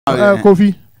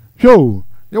Coffee. Show.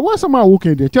 There was some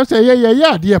walking there. Just say,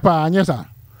 yeah, dear pa, yes, sir.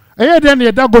 Then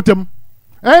you got them.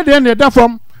 Then you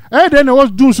from. Then I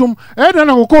was doing some. Then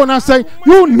I will go and say,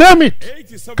 you name it.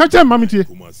 Catch them, mammy.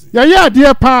 Yeah,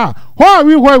 dear pa.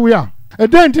 Where we are.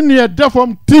 Then you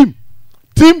from team.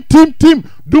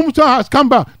 Doomsday has come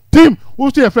back. Team.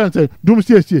 Who's your friend? Say,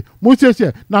 Doomsday.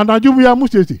 Mustache. Now, Najubia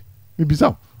Mustache. Maybe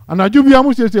so. And Najubia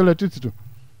Mustache electricity.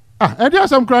 And there's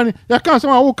some crying. You can't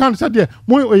someone who can't say,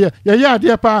 yeah,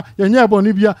 dear pa, yeah,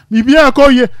 Bonibia, Nibia,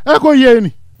 echo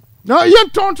ye. No, you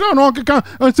don't know,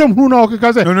 and some who know,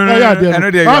 because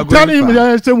I'm telling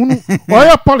him,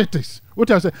 why politics?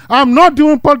 What I say, I'm not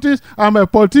doing politics, I'm a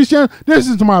politician, this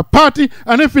is my party,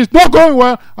 and if it's not going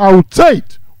well, I will say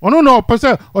it. I don't know,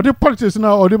 percent or the politics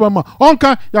now, or the Bama.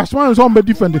 Onka, that's one is on be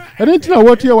defended. I didn't know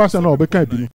what here was and all, but can't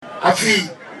be. I feel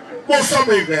most of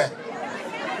me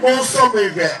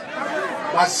there.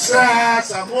 But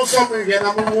sirs, I'm also moving.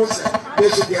 I'm also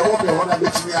basically I want to want to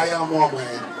bet me I am more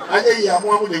man. I say you are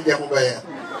more than Jamubaya.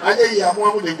 I say you are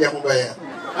more than Jamubaya.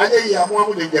 I say you are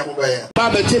more than Jamubaya.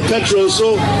 Baba take petrol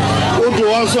so who do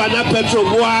also another petrol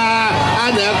boy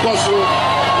and a cost.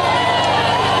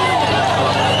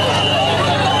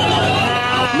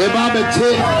 The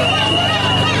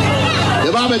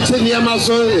Baba take near my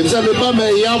son. It's a Baba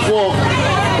here for.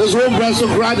 There's one brass of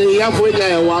grad here for it.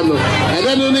 One, and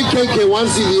then only cake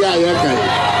once in the year.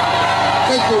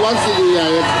 Cake once in the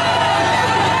year.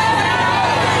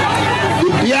 The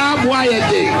beer boy a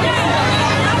day.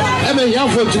 I mean, you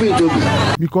for to be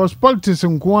because politics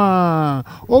in Kwa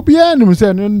Obian is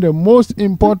the most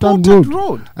important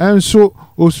road. And so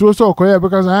also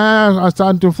because I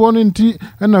start to phone in tea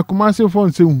and a commercial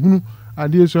phone saying, I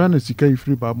did so and a CK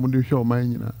free by Monday show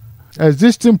mine.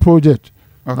 Existing project.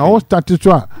 Okay. Now start to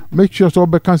try make sure so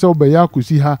be cancel be ya ku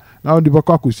see her now the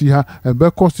back ku see her and be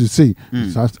cost to say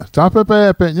start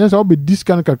pepe yes I'll be this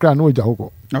kind kakra no ja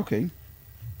hoko. Okay.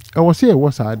 I was here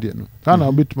was idea no can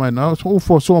I bit my now so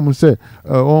for some say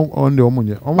on the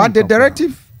omunye but the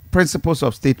directive principles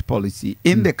of state policy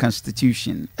in the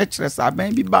constitution HRS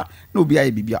aben bi ba no bi aye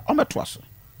bibia o meto aso.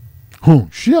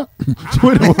 Sure.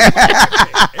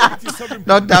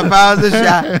 Not about the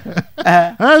share.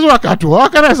 As what I do,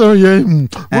 can I say?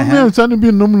 Women sending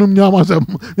be num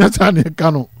yamasam, yes, I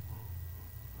cano.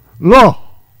 Law.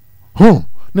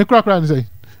 Ne crack and say,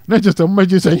 not just a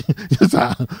magic say, yes,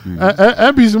 sir.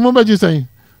 Abby's Mobaji saying,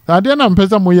 I didn't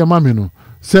pesa moya mamino.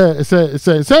 Say,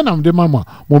 I'm the mama,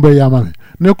 Mobaya mammy.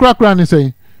 Ne crack and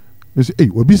say, hey,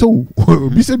 will be so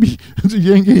be sabi.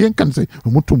 Yen can say,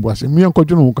 Mutumbas, and me and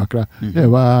Cojuno Cacra,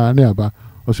 never.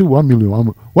 Or say 1 million.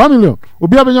 1 million. Will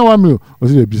be having 1 million. Or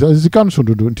say, besides, the council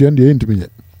to do the end to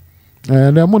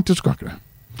and I want to scracker.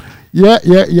 Yeah,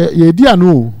 dear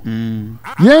no.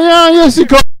 Yes, he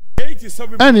got.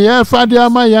 And yeah, Fadia,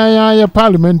 my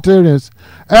parliamentarians.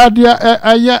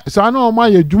 Yeah, Sano,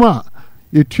 my Juma,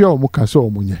 you tell Mucaso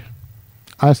Munye.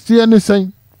 I see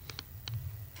anything.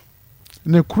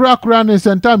 Ne crack ran is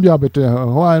and time you better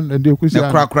one and the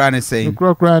crack ran is saying,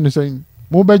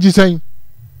 Mobaji saying,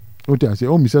 what I say,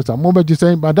 oh, Mrs. Mobaji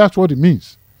saying, but that's what it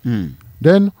means.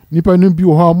 Then Nipa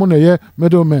Nimbu Harmon,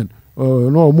 middleman,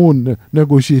 no moon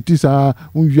negotiators are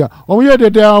Uya. Oh, yeah,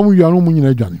 they are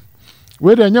Uya Johnny.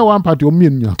 Where they know one party of me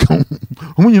in your account.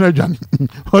 Johnny.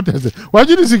 What is it? Why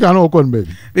did you see can open,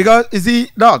 baby? Because you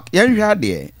see, Doc, here you had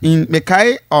there in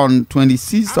Mekai on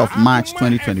 26th of March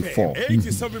 2024.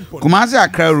 Kumasi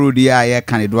Accra Road, yeah,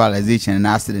 cannibalization and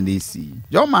accident AC.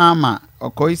 Your mama, or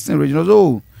coincident regional,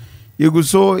 oh, you go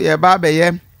so, yeah, Baba,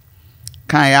 yeah,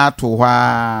 can ya to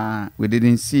why we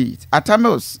didn't see it. At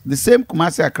Amos, the same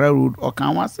Kumasi Accra Road or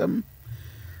can was them.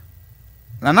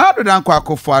 And now the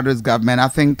Danquaco Father's government, I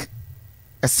think.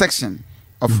 A section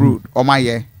of road or my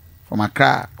year from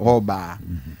Accra or Baah.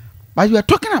 But you are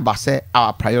talking about say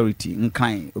our priority in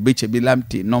kind obeche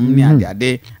bilamti nomni and the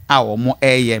day our more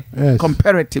air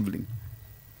comparatively.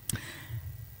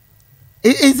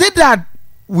 Is it that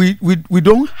we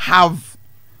don't have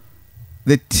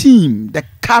the team, the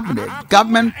cabinet,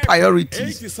 government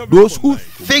priorities, those who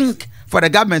think for the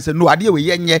government say no idea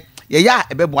we and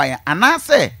I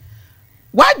say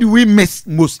why do we miss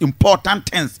most important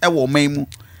things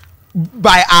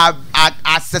by our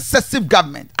successive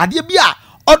government? Idea be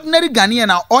ordinary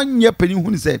Ghanaian on your penny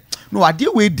who say no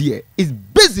idea we dear is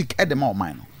basic at the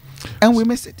moment and we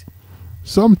miss it.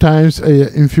 Sometimes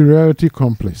a inferiority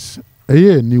complex. A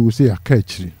year you say a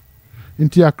catchy.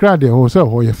 Into a crowd the hotel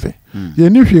or your fair. You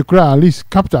knew you cry at least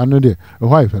captain another a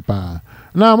wife papa.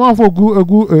 Now I'm for good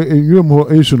you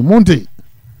more Asian Monte.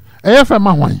 A for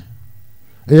my wine.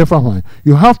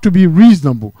 You have to be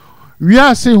reasonable. we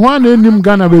are saying one enim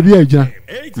Ghana baby agina.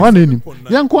 One enim.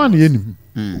 Yan kwan enim.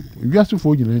 We are so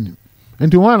for enim.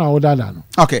 And one our dad.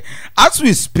 Okay. As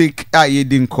we speak,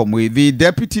 Ayedin Komwe, the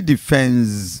Deputy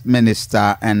Defense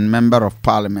Minister and Member of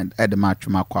Parliament, Edema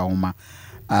Chumakwahuma,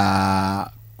 Kofi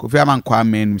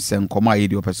Amankwame Sen Koma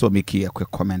Ayedi Opeso make a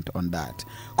quick comment on that.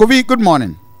 Kofi, good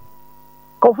morning.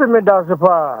 Kofi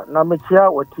Medazapa,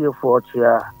 Namichia, what you for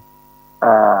chair,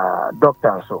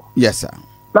 doctor so. Yes, sir.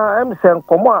 Now, I'm saying,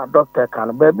 Koma, Doctor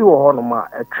Can, baby, or Honoma,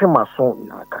 a trimmer soon,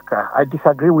 I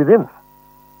disagree with him.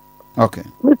 Okay.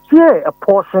 We hear a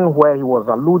portion where he was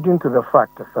alluding to the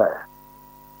fact that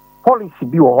policy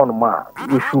be Honoma,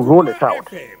 we should roll it out.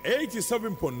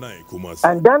 87.9,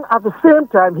 and then at the same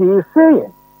time, he is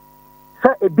saying,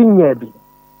 Sir, if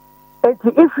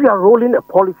you are rolling a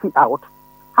policy out,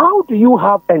 how do you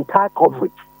have entire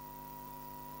coverage?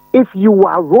 If you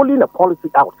are rolling a policy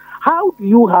out, how do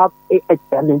you have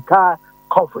an entire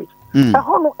coverage? And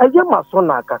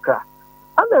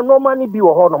then no money be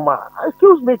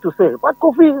excuse me to say, but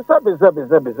Kofi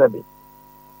Zabi.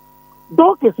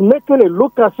 Doc is making it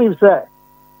look as if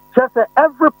just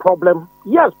every problem,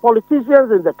 yes,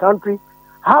 politicians in the country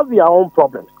have their own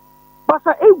problems. But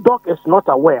if Doc is not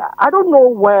aware, I don't know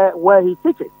where he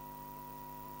teaches.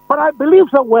 But I believe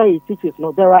that where he teaches,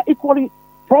 there are equally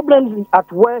problems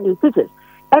at where he teaches.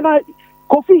 And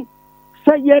Kofi,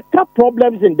 say you have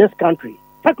problems in this country.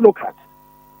 Technocrats.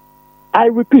 I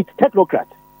repeat,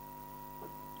 technocrats.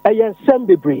 Ayen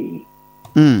Sembebre.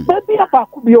 Maybe a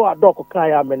could be a dog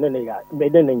kaya menene.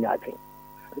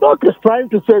 Doc is trying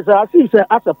to say, I see,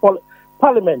 as a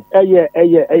parliament,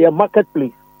 a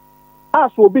marketplace.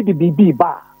 As will be the BB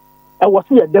bar. I was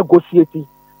here negotiating.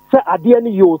 Say,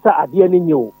 Adiani you, say, Adiani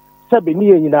you. Say,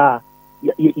 Benia,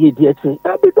 ye dear.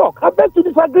 Every dog, I beg to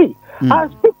disagree. I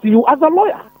speak to you as a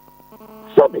lawyer.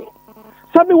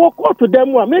 Sabi walk out to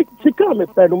them, make Chikame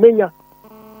Penumania.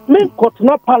 Men court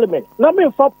not parliament, not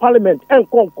men for parliament and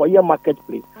conquer your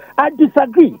marketplace. I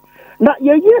disagree. Now,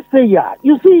 yes, say,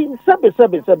 you see, Sabi.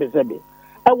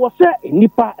 I was say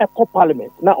Nipa Eco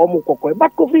Parliament, now Omukoko,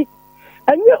 but Kofi,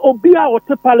 and ye Obia or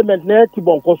Parliament near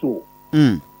Tibonkosu.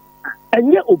 And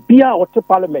ye Obia or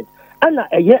Parliament, and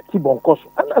a yet Tibonkosu,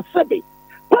 and a Sabi.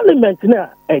 Parliament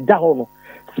now, a Dahono.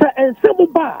 And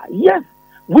Samuba, yes,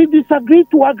 we disagree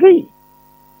to agree.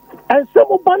 And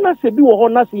some bana se bi wo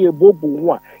hona se ye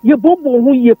bobo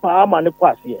hu ye pa ama ne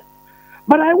kwase.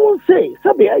 But I won't say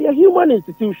sabe a human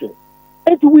institution,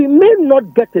 and we may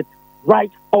not get it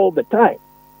right all the time.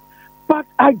 But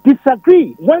I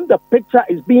disagree when the picture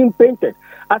is being painted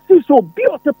as if so be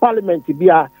of the parliament be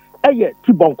a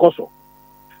tibonkoso.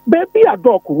 Baby a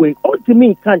dog way on to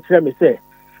me can't tell me say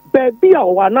baby a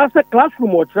one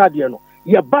classroom or tradiano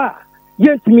ye ba.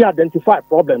 Yes, me identify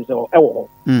problems or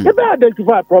you better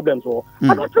identify problems or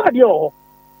I don't try your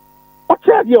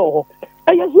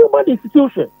a human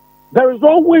institution. There is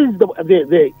always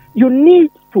the you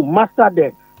need to master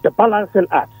the balancing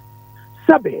act.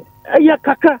 Sabe,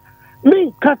 kaka,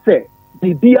 me kase,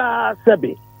 bibia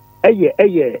sabe,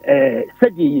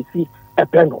 you see a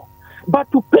panel.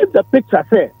 But to paint the picture,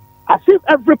 say, as if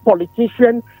every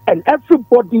politician and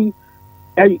everybody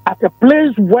at a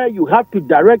place where you have to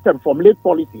direct and formulate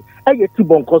policy, I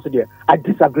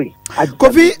disagree.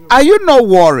 Kofi, are you not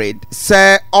worried,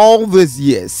 sir, all these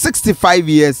years, 65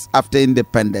 years after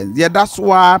independence? Yeah, that's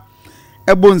why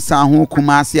Ebon Sanhu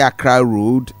Kumasi Accra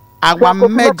Road, our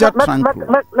major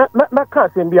tranquil.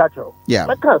 Yeah.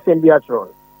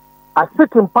 I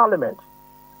sit in parliament.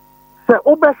 Sir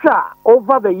Obesha,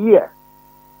 over the years,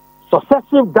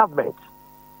 successive governments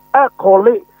are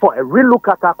calling for a relook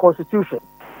at our constitution.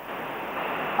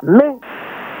 Me,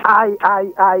 I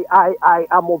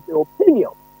am of the opinion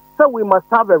that we must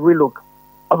have a relook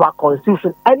of our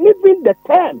constitution and even the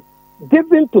term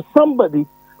given to somebody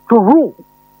to rule.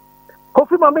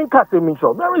 Kofi Mamenka said,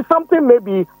 there is something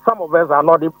maybe some of us are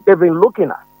not even looking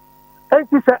at. And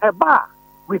he said,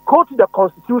 we quote the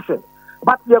constitution,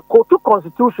 but we quote the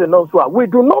constitution also. We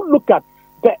do not look at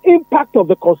the impact of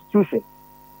the constitution.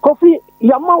 Kofi,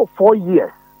 Yamao 4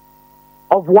 years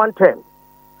of one term.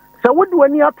 So what do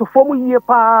we have to form a year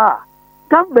pa?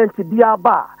 Government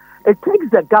Diaba. It takes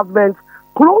the government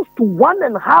close to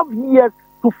 1.5 years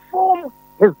to form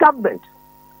his government.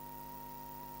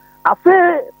 I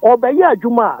say Obeya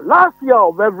Juma last year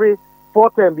of every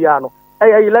 4th term biano,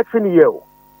 election year.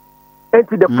 And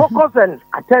the focus and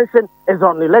attention is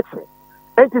on election.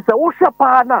 And it's a Osha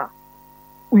pa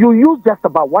you use just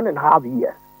about 1.5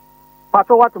 years. But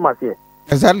what must say?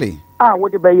 Exactly.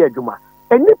 What the Juma?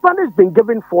 And Nippon has been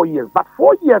given 4 years, but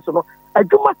 4 years, a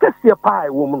Juma Cassia pie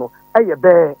woman, a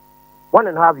bear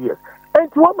 1.5 years.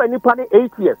 And one many panel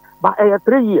 8 years, but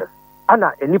 3 years.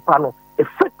 Anna any panel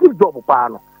effective job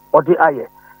panel or the aye.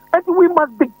 And we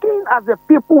must begin as a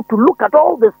people to look at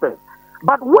all these things.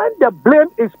 But when the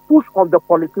blame is pushed on the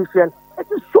politician, it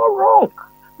is so wrong.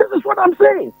 This is what I'm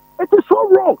saying. It is so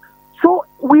wrong. So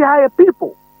we are a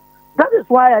people. That is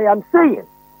why I am saying,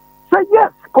 say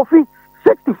yes, Kofi,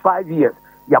 65 years.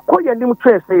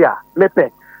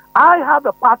 I have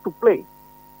a part to play.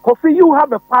 Kofi, you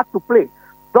have a part to play.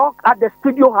 Doc at the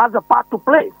studio has a part to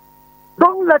play.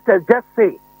 Don't let us just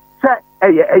say,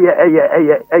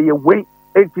 wait,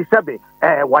 87,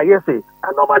 why you say,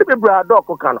 and nobody be brother Doc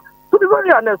Okano. To be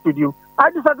very honest with you,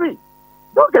 I disagree.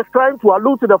 Doc is trying to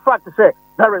allude to the fact to say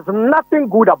there is nothing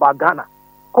good about Ghana.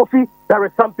 Kofi, there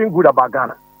is something good about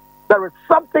Ghana. There is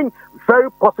something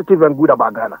very positive and good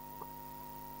about Ghana.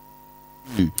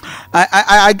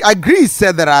 I agree,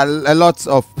 said there are a lot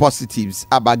of positives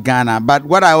about Ghana, but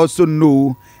what I also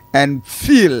know and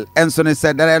feel, and so they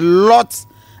said there are lots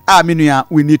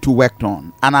we need to work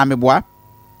on. And I'm a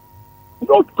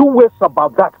no two ways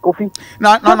about that, Kofi.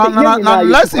 Now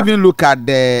let's even look at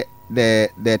the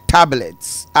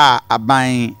tablets are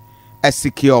buying a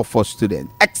secure for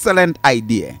students. Excellent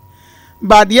idea.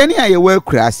 But the any I work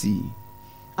crazy.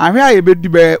 I'm here a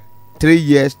bit 3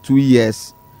 years, 2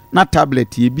 years. Not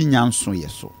tablet ye be nyanso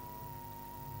yeso.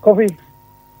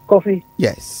 Coffee.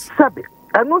 Yes. Sabi,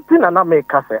 I don't think I make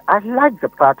say. I like the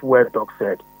part where Doc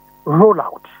said, roll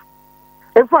out.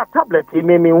 In fact, tablet he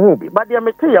may mean be, but the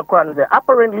material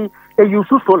apparently they use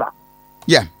solar.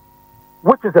 Yeah.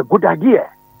 Which is a good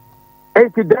idea.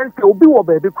 And then will be what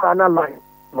baby corner line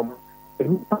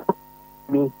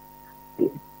me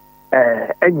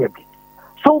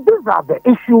so these are the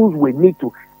issues we need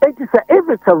to. It is if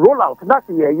it's a rollout, that's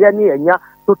a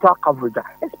total coverage.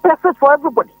 It's perfect for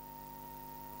everybody.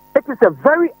 It is a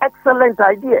very excellent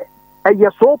idea, and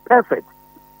you're so perfect.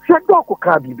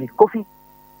 Coffee.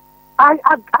 I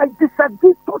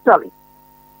disagree totally.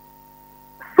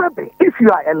 If you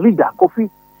are a leader, Kofi,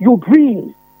 you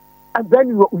dream, and then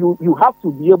you have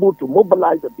to be able to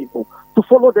mobilize the people to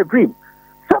follow the dream.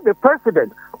 The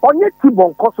president, on your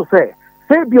Tibon Koso say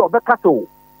be Obekato,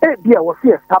 be was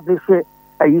established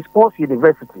a sports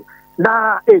university.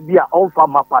 Now, be on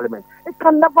farmer parliament. It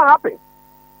can never happen.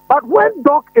 But when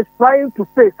Doc is trying to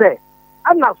say,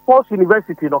 I'm not sports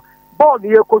university,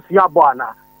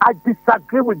 I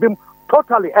disagree with him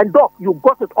totally. And Doc, you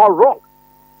got it all wrong.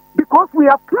 Because we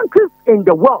have countries in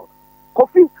the world,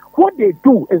 Kofi, what they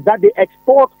do is that they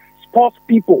export sports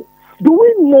people. Do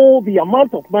we know the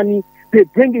amount of money they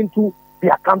bring into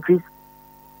their countries?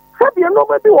 We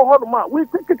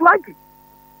take it lightly.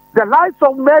 The likes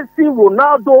of Messi,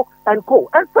 Ronaldo, and co.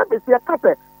 And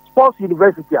it's sports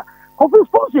university. Kofi,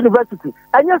 sports university.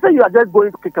 And you say you are just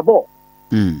going to kick a ball.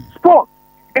 Sports.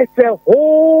 It's a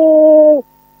whole,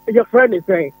 your friend is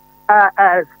saying,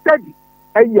 study.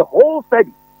 And your whole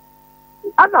study.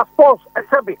 And of course, and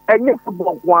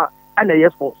football and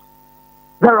a sports.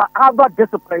 There are other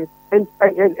disciplines in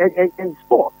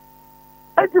sports.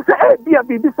 And to say,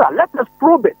 let us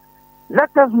probe it.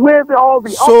 Let us weigh all the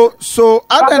so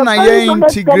other than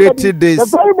integrated this. The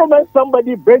very moment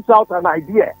somebody brings out an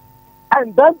idea,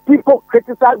 and then people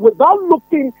criticize without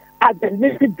looking at the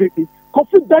nitty-gritty,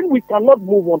 then we cannot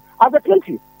move on as a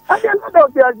country. And then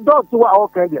there are dogs who are all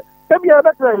kind of. Maybe I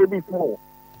better be small.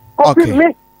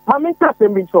 Okay.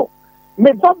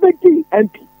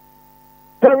 MP.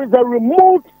 There is a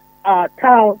remote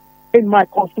town in my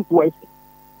constituency.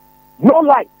 No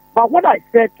light. But what I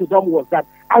said to them was that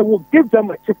I will give them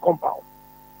a cheap compound.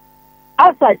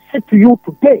 As I said to you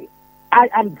today, I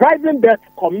am driving there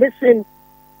to commission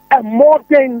a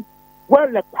modern,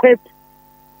 well-equipped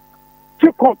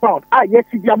cheap compound. Yes,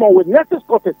 with latest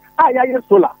cottage. Yes,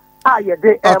 solar.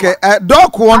 Okay,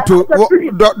 Doc want to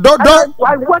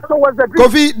I work towards the dream.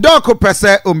 Kofi, Doc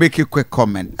Pese will make a quick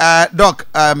comment. Doc,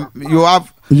 you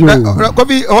have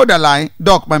Kofi, hold the line.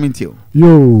 Doc, Mamintio.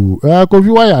 Yo,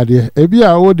 Kofi, why are there?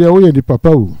 Ebia, oh, there, oh, the papa.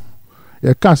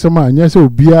 You can't say, man, yes, oh,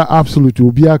 be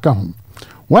absolute, be a count.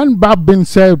 When Bob Ben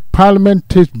said Parliament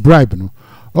takes bribe, no,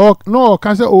 or no,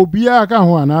 can say, oh, be a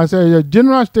count, and I say, a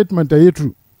general statement, are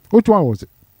true? Which one was it?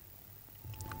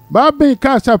 Babe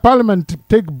can't say Parliament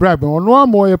take bribe or no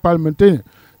more parliamentarian.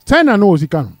 China knows he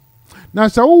can. Now,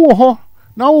 so ho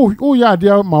now, oh, yeah,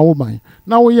 dear, my woman.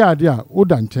 Now, yeah, dear,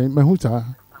 Udanche,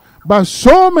 Mehuta. But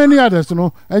so many others, you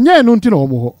know, and yeah, no,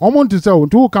 more. I want to say,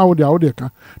 two count the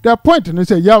Audica. Their point, and they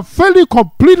say, you are failing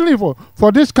completely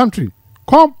for this country.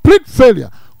 Complete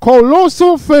failure,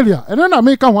 colossal failure. And then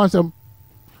America wants them.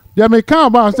 They may come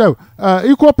about themselves,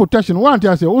 equal protection. One,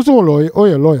 I say, also lawyer, or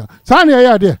a lawyer. Sanya,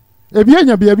 yeah, dear.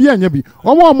 Ebi.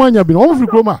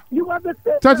 You are the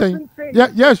Certain.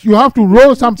 Yes, you have to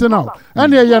roll something out.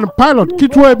 And you're pilot,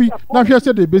 Kitwebi, now you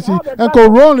said they busy and go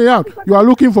rolling out. You are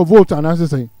looking for votes and answer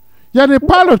saying. Yeah, the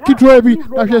pilot Kitwebi,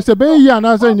 now you say be and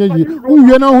answer who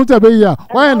you know who's a be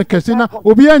why in the casino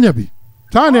will be anyabi.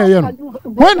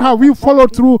 When have you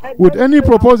followed through with any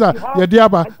proposal? After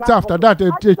that,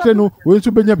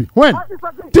 when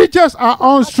teachers are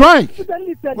on strike,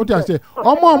 what I say,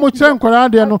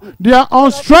 they are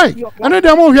on strike, and then they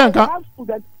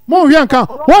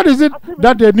what is it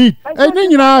that they need? And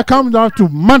then comes down to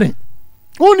money.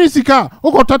 Who needs a car?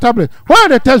 Who got a tablet? Where are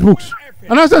the textbooks?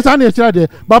 And I said, Sunday,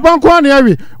 what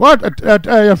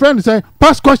your friend is saying,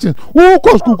 past questions. Who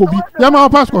goes to be? Yama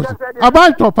past question.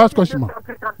 About to past question.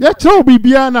 Yet, so be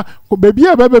Biana, baby,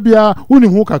 Uni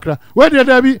Hukakra. Where did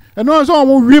there be? And also,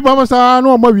 no,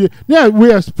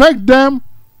 we expect them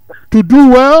to do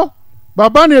well.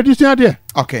 Babani edition idea.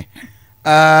 Okay.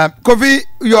 Kofi,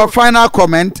 your final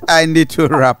comment. I need to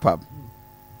wrap up.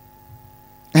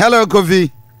 Hello,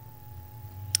 Kofi.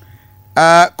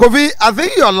 Kofi, I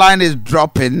think your line is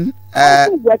dropping.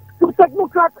 To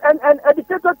technocrats and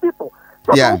educated people.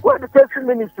 From the education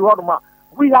ministry,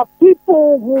 we have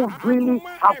people who really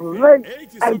have learned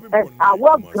and are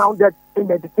well grounded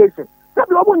in education. And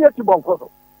to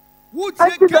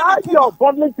the idea of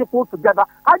bundling people together,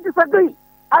 I disagree.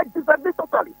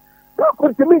 Totally.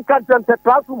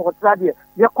 Classroom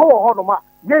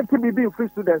free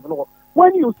students.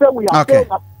 When you say we are failed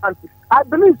as a country, I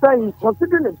believe saying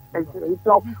considering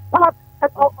itself part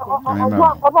of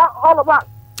all of us.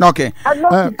 Okay. And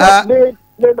not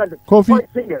Kofi.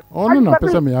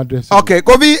 Okay,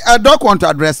 Kofi, I don't want to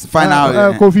address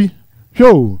final. Kofi,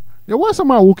 show. There was some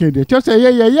working there. Just say,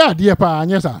 yeah, dear pa,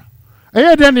 yes, sir.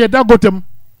 Then you got them.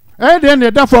 Then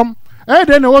you from.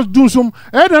 Then I was doing some.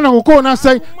 Then I will go and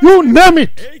say, you name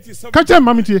it. Catch them,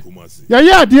 mammy.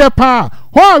 Yeah, dear pa.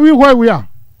 Where we are.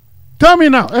 Tell me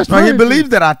now. No, he believes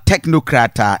there are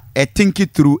technocrats thinking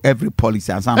through every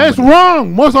policy. It's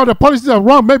wrong. Most of the policies are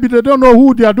wrong. Maybe they don't know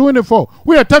who they are doing it for.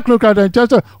 We are technocrats and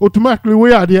just automatically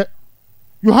we are there.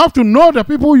 You have to know the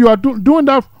people you are doing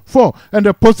that for and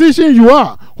the position you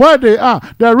are, where they are,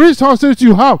 the resources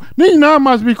you have. Now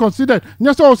must be considered.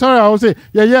 Yes, oh, sorry, I will say,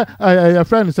 your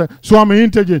friend said, Swami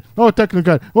intelligent, no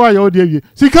technical. Why you dear?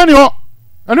 See, can you?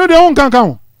 I know they won't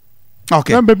count.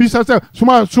 Okay. And baby says,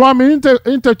 Swami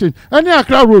interchange. And yeah,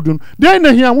 crowd road. Then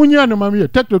here, Wunya, mammy,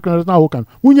 technocrats now can.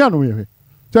 Wunya,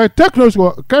 so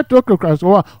technocrats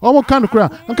or almost kind of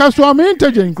crowd. And can Swami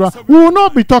interchange crowd. We will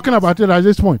not be talking about it at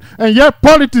this point. And yet,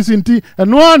 politics in tea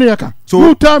and no one here can. So,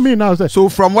 you tell me now, so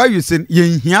from where you say,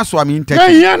 yeah, Swami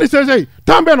interchange. Yeah, he says, hey,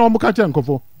 Tamben or Mukachan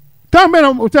Kofo.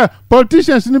 Tamben,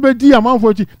 politicians in the dear amount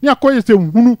for you.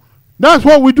 That's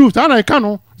what we do. And I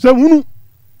can't say,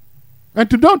 and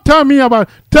to don't tell me about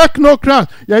technocrats,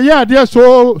 they're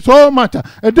so much.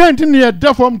 And then in the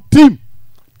death from team.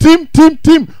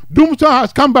 Doomsday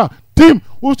has come back. Team,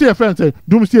 who's your friend say?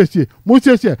 Doomsday,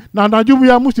 Musia, now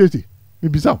Najubia Musia,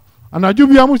 maybe so. And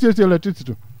Najubia Musia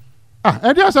electricity.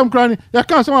 And there's some crying. You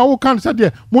can't someone who can't say,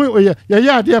 dear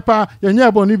pa,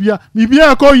 Nibia,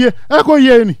 echo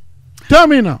ye. Tell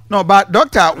me now. No, but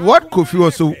doctor, what Kofi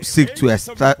also seek to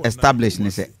establish,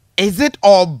 is it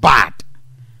all bad?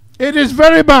 It is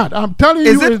very bad. I'm telling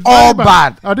you, it's all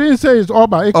bad. I didn't say it's all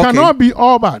bad. It cannot be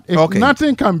all bad.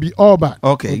 Nothing can be all bad.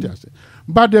 Okay.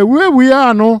 But the way we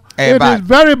are now, it is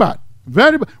very bad.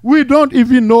 Very bad. We don't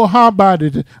even know how bad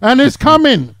it is. And it's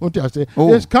coming.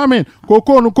 It's coming. They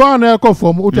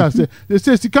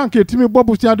say, you can't get me,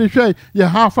 Bobu, you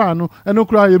half an and no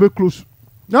cry, you close.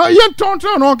 Now, you don't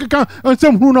know, and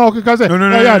some who know, because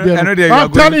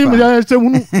I'm telling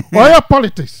you,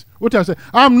 politics. What I say,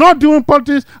 I'm not doing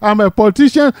politics. I'm a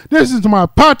politician. This is my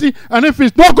party, and if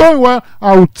it's not going well,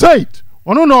 I will say it.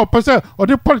 I don't know, percent or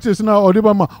the politics now or the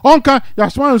mama. Onka,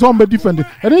 Yaswan is on be different.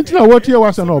 I didn't know what he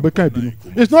was and all.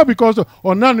 It's not because of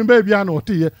none baby and what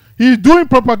he's doing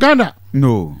propaganda.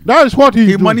 No, that is what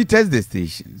he monitors the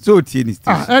station. So it's in the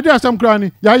station. And there's some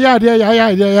cranny. Yeah.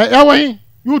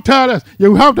 You tell us.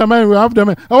 You have the man. We have the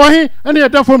man. And the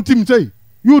other from team say.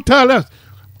 You tell us.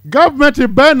 Government is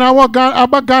bad now. What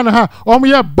Ghana? We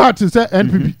have bad to say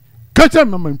NPP. Catch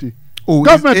them, Mamma. Oh,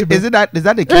 is it that? Is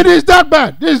that the case? It is that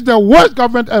bad. This is the worst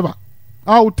government ever.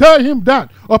 I will tell him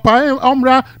that.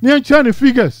 Near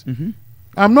figures.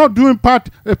 I'm not doing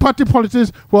party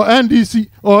politics for NDC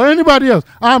or anybody else.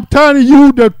 I'm telling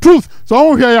you the truth.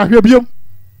 So here.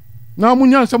 Now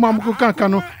Munyan Sama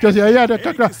Mukano, just a year that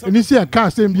Inisia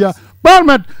can't same year.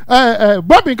 Parliament,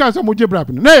 Bobby can't some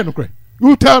Mujibrabin. No,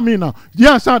 you tell me now.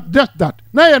 Yes, just that.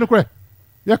 No,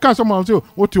 You can't someone say,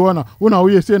 what you wanna, when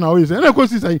I say, now is, and of course,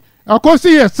 say, of course,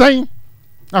 he is saying,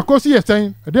 of course, he is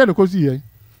saying, of course, he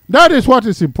that is what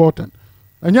is important.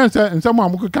 And yes, and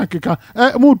someone who can't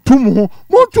move to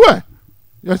two.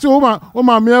 Yes,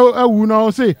 my mail, I will now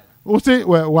say,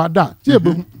 well, what that? Yes,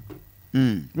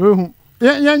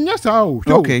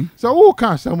 okay. So, who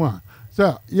can someone?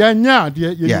 So, dear,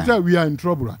 we are in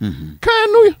trouble.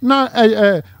 Can we now,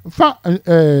 I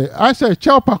say,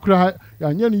 Chopper, but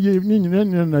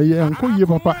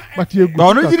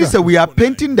we are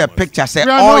painting the picture. Say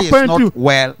all is not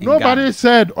well. Nobody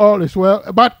said all is well,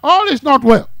 but all is not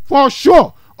well. For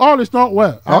sure, all is not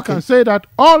well. I can say that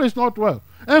all is not well.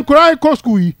 And cry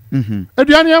Koskui.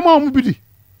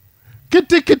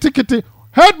 Kitty.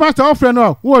 Headmaster of friend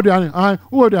now, who are the I, and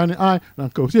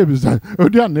Kosi Bizan,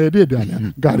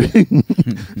 got it.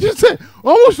 You say,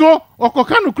 also, or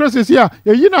Kokano crosses here,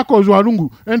 Yina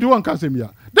Kozwalungu, and one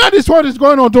Casimia. That is what is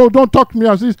going on. Don't talk to me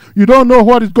as if you don't know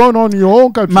what is going on in your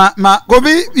own country.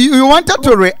 Gobi, you wanted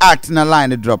to react in a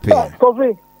line and drop here.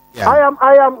 Kofi, yeah.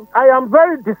 I am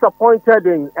very disappointed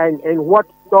in what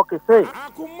Doc is saying.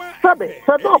 Sabe,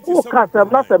 Doc, who can't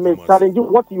have not challenging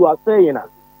what you are saying.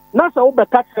 Nasa ube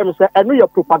catch them say, I know your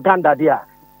propaganda there.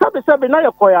 Sabe, now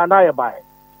you're koya na you buy.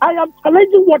 I am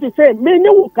challenging what he's saying. Me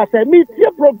no kase me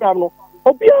tie program no.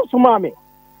 Obi ansumame.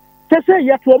 Say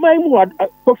yet to my mu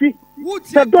Kofi.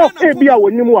 The dog ebia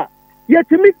wonimu a. Yet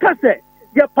me kase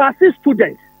ye passing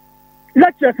students.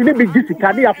 Lectures ni be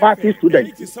disika ni ya passing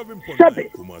students.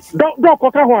 Sabe, dog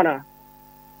koka hwana.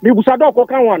 Me busa dog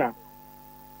koka hwana.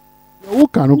 Who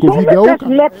can not like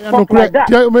that?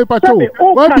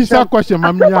 What is that question,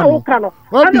 Mamma?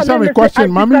 What is some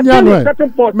question, Mamma?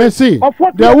 Messi,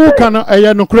 the who can a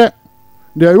yanocret.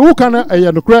 The who can a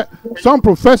yanocret. Some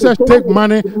professors take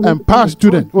money and pass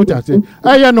students. What I say,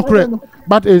 a yanocret.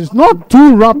 But it's not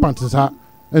too rampant, sir.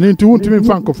 And into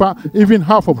Untimin even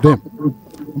half of them.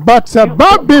 But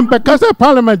Sabab being because a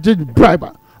parliament judge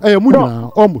briber.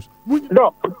 Almost.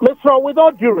 No, Mr. With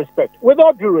all due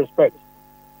respect.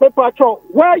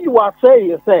 Where you are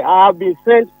saying, I have been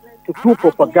sent to do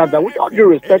propaganda. With all due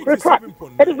respect, retract.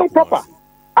 It is not proper.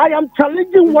 I am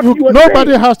challenging what you are saying.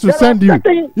 Nobody has to send you.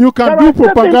 You can do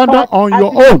propaganda on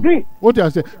your own. What do I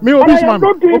say? Me,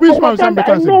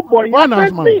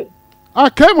 I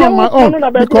came on my own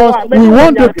because we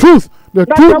want the truth. The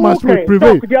truth must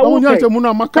prevail.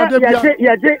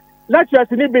 Let us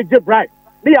be bright.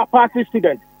 They are party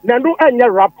students. They do any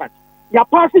rampant. Your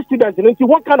party students,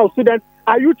 what kind of students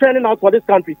are you turning out for this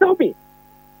country? Tell me.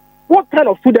 What kind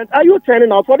of students are you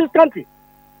turning out for this country?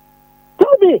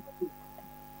 Tell me.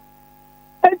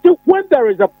 And when there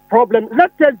is a problem,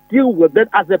 let us deal with it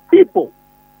as a people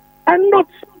and not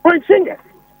point fingers.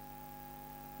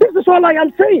 This is all I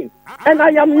am saying. And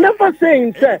I am never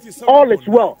saying all is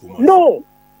well. No.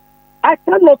 I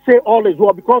cannot say all is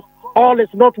well because all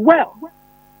is not well.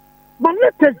 But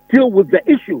let us deal with the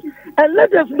issues. And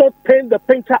let us not paint the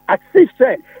picture as if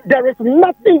there is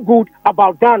nothing good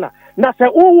about Ghana. Now say,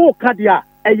 oh, Kadia,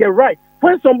 and you're right.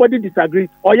 When somebody disagrees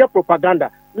or your propaganda,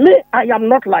 me, I am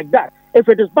not like that. If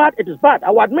it is bad, it is bad.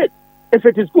 I will admit. If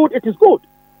it is good, it is good.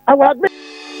 I will admit.